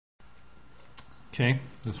Okay,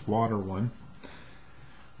 this water one.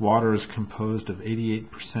 Water is composed of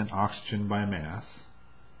 88% oxygen by mass.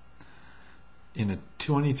 In a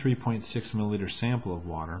 23.6 milliliter sample of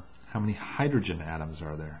water, how many hydrogen atoms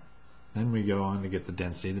are there? Then we go on to get the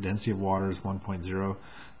density. The density of water is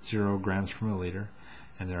 1.00 grams per milliliter,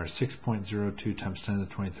 and there are 6.02 times 10 to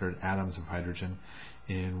the 23rd atoms of hydrogen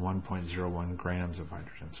in 1.01 grams of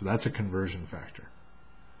hydrogen. So that's a conversion factor.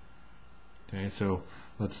 Okay, so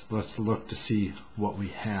let's look to see what we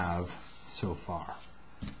have so far.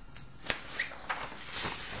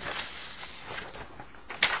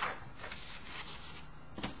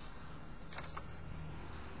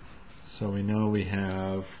 So we know we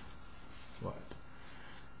have what?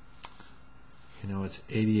 You know, it's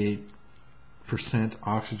 88%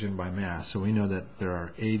 oxygen by mass. So we know that there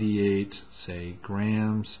are 88, say,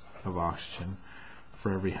 grams of oxygen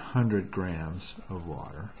for every 100 grams of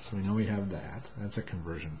water. So we know we have that. That's a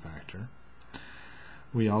conversion factor.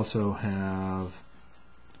 We also have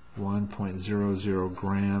 1.00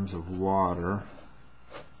 grams of water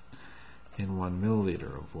in 1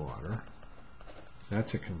 milliliter of water.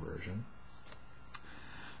 That's a conversion.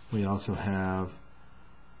 We also have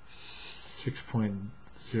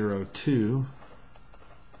 6.02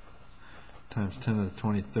 times 10 to the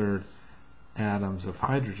 23rd atoms of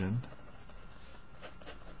hydrogen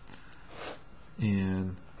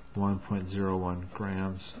in 1.01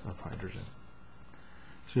 grams of hydrogen.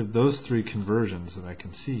 So we have those three conversions that I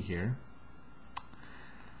can see here.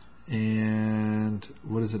 And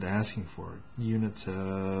what is it asking for? Units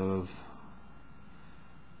of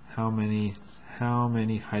how many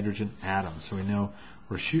hydrogen atoms. So we know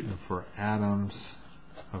we're shooting for atoms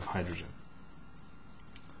of hydrogen.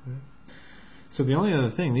 So the only other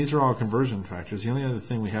thing, these are all conversion factors, the only other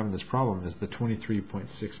thing we have in this problem is the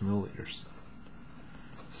 23.6 milliliters.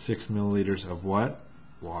 6 milliliters of what?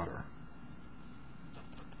 Water.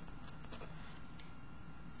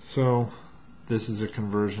 So this is a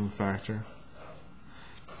conversion factor.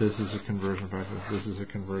 This is a conversion factor. This is a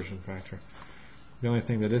conversion factor. The only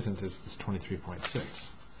thing that isn't is this 23.6.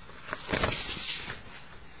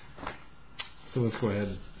 So let's go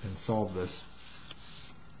ahead and solve this.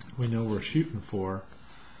 We know we're shooting for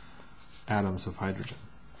atoms of hydrogen.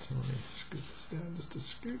 So let me scoot this down just a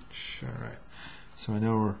scooch. All right. So I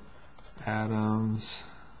know we're atoms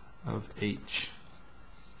of H.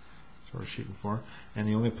 So we're shooting for. And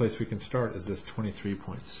the only place we can start is this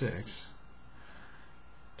 23.6.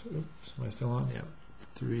 Oops, am I still on? Yeah.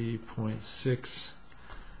 3.6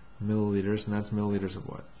 milliliters, and that's milliliters of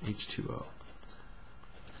what? H2O.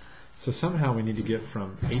 So somehow we need to get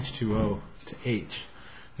from H2O to H.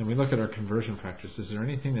 And we look at our conversion factors. Is there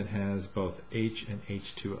anything that has both H and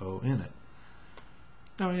H2O in it?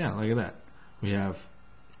 Oh yeah, look at that. We have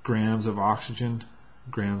grams of oxygen,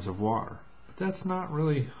 grams of water. But that's not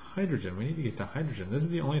really hydrogen. We need to get to hydrogen. This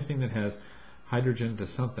is the only thing that has hydrogen to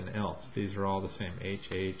something else. These are all the same.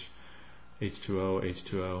 H2O,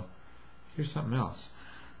 H2O. Here's something else.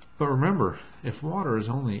 But remember, if water is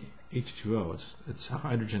only H2O, it's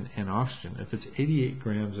hydrogen and oxygen. If it's 88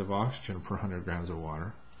 grams of oxygen per 100 grams of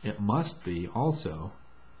water, it must be also,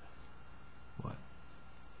 what,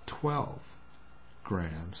 12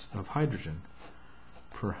 grams of hydrogen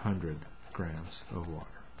per 100 grams of water.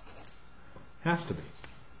 Has to be.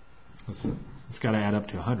 It's got to add up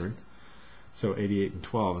to 100. So 88 and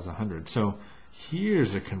 12 is 100. So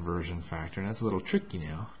here's a conversion factor, and that's a little tricky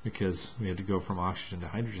now because we had to go from oxygen to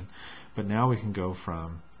hydrogen. But now we can go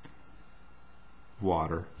from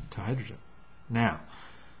water to hydrogen. Now,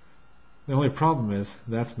 the only problem is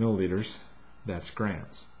that's milliliters, that's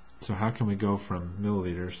grams. So how can we go from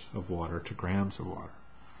milliliters of water to grams of water?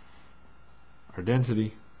 Our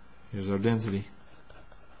density, here's our density.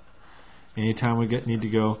 Anytime we need to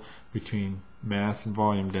go between mass and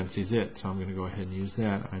volume, density is it. So I'm going to go ahead and use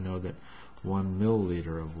that. I know that 1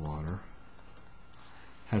 milliliter of water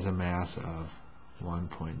has a mass of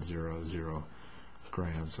 1.00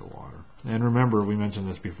 grams of water. And remember, we mentioned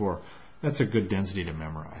this before, that's a good density to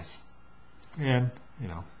memorize. And, you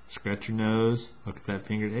know, scratch your nose, look at that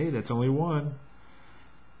finger, hey, that's only 1.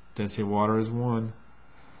 Density of water is 1.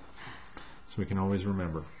 So we can always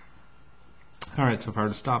remember. Alright, so if I were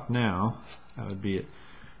to stop now, that would be at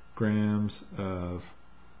grams of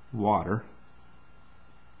water.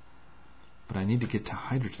 But I need to get to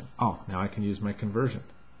hydrogen. Oh, now I can use my conversion.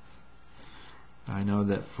 I know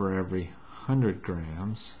that for every 100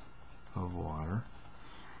 grams of water,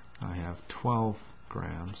 I have 12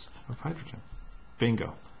 grams of hydrogen.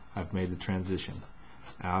 Bingo. I've made the transition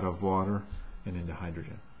out of water and into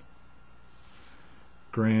hydrogen.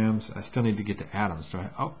 Grams, I still need to get to atoms.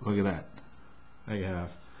 Oh, look at that. I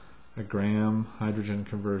have a gram hydrogen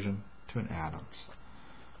conversion to an atoms.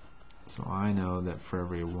 So I know that for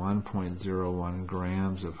every 1.01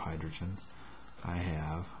 grams of hydrogen, I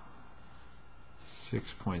have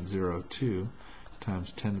 6.02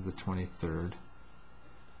 times 10 to the 23rd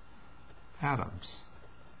atoms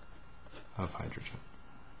of hydrogen.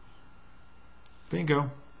 Bingo!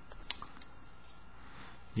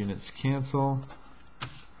 Units cancel.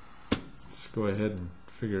 Let's go ahead and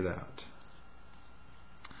figure it out.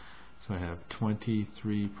 So I have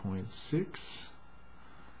 23.6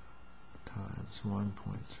 times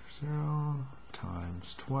 1.0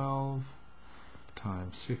 times 12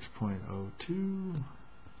 times 6.02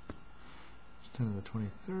 10 to the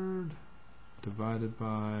 23rd divided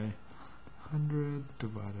by 100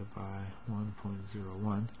 divided by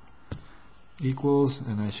 1.01 equals,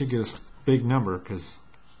 and I should get a big number because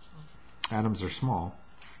atoms are small,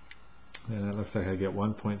 and it looks like I get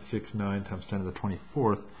 1.69 times 10 to the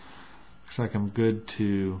 24th. Looks like I'm good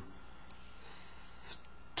to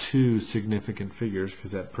two significant figures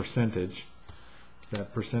because that percentage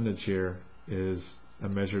here is a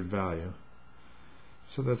measured value.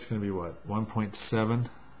 So that's going to be what? 1.7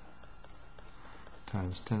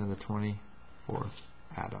 times 10 to the 24th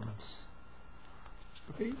atoms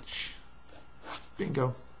of H.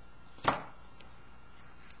 Bingo.